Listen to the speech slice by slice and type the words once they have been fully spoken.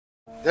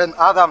Then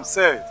Adam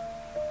said,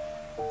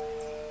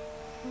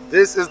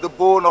 "This is the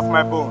bone of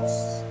my bones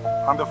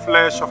and the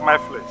flesh of my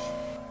flesh.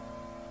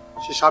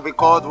 She shall be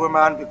called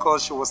woman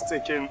because she was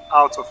taken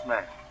out of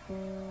man.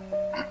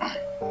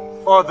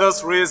 For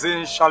this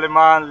reason shall a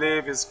man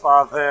leave his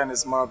father and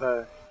his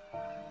mother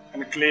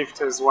and cleave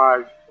to his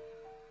wife,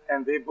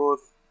 and they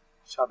both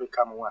shall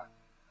become one."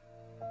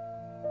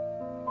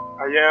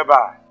 I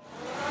hereby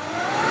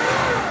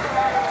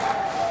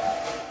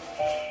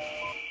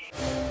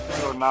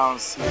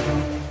pronounce you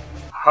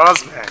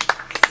husband.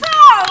 So,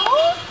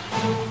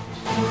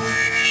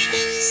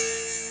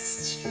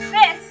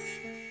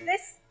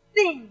 this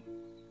thing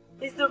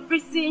is the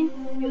reason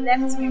you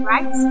left me,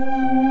 right?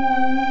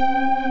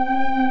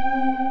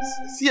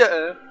 See,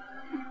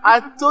 I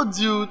told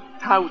you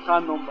time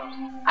without number.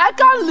 I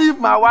can't leave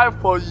my wife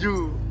for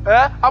you.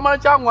 I'm gonna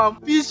try one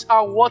fish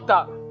and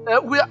water.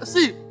 We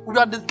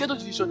are dedicated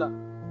to each other.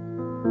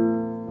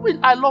 Wait,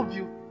 I love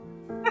you.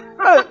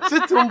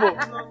 Sit humble.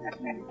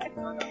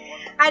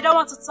 I don't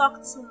want to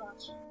talk too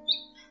much.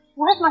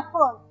 Where's my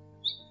phone?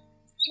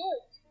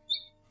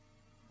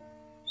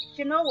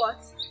 You know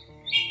what?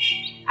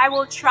 I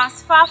will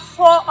transfer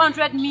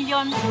 400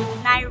 million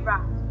naira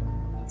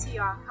into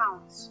your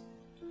account.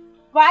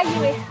 Buy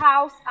you a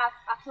house at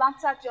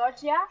Atlanta,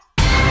 Georgia,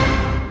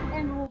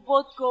 and we'll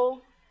both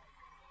go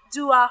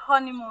do our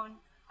honeymoon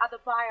at the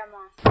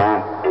Bahamas.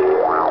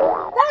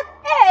 That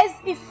is,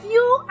 if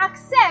you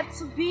accept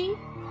to be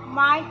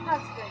my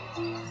husband.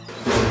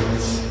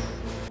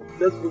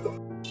 Let's go.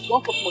 Don't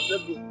talk much,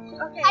 let's go.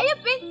 Okay. Are you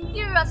being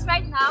serious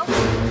right now?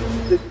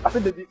 I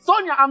said, baby,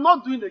 Sonia, I'm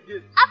not doing it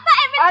again. After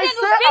everything I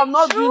said I'm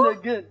not doing it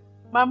again.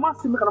 My man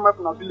still make another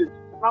from our village.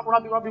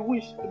 I'll be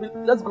wish.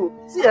 Let's go.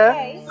 See,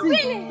 okay. See,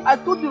 really? I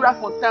told you right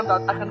from time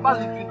that I can never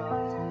leave you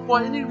now. For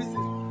any reason.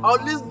 I'll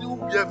always do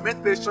we are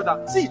meant to each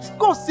other. See,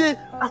 God say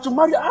I should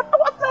marry. I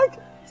was like,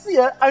 see,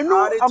 I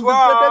know I'm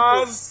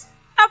dedicated.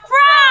 A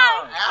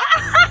prank!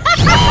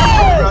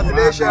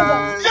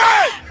 Congratulations!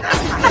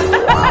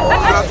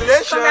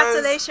 Congratulations!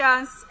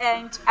 Congratulations,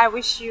 and I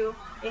wish you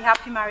a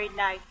happy married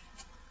life.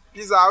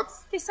 Peace out.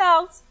 Peace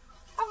out.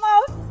 I'm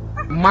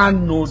out.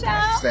 Man knows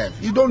yourself.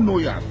 You don't know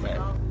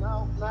yourself.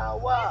 Now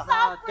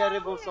what?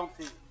 Terrible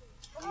something.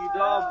 You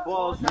don't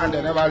boss. And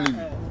they never leave.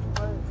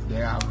 They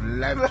have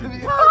left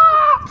you.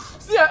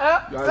 See,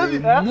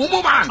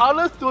 I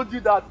always told you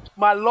that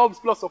my love is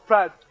full of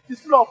surprise.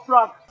 It's full of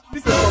prank.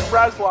 This is a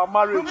surprise for our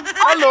marriage.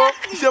 Hello,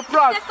 it's a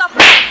prank.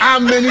 How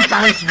many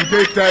times will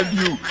they tell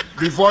you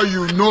before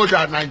you know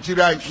that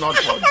Nigeria is not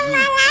for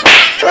you?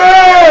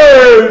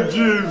 Hey,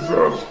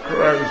 Jesus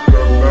Christ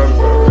of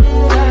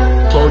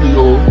Nazareth. Sorry,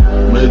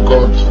 may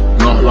God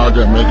not allow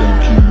them make them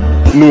kill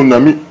you. No,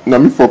 na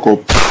me fuck up.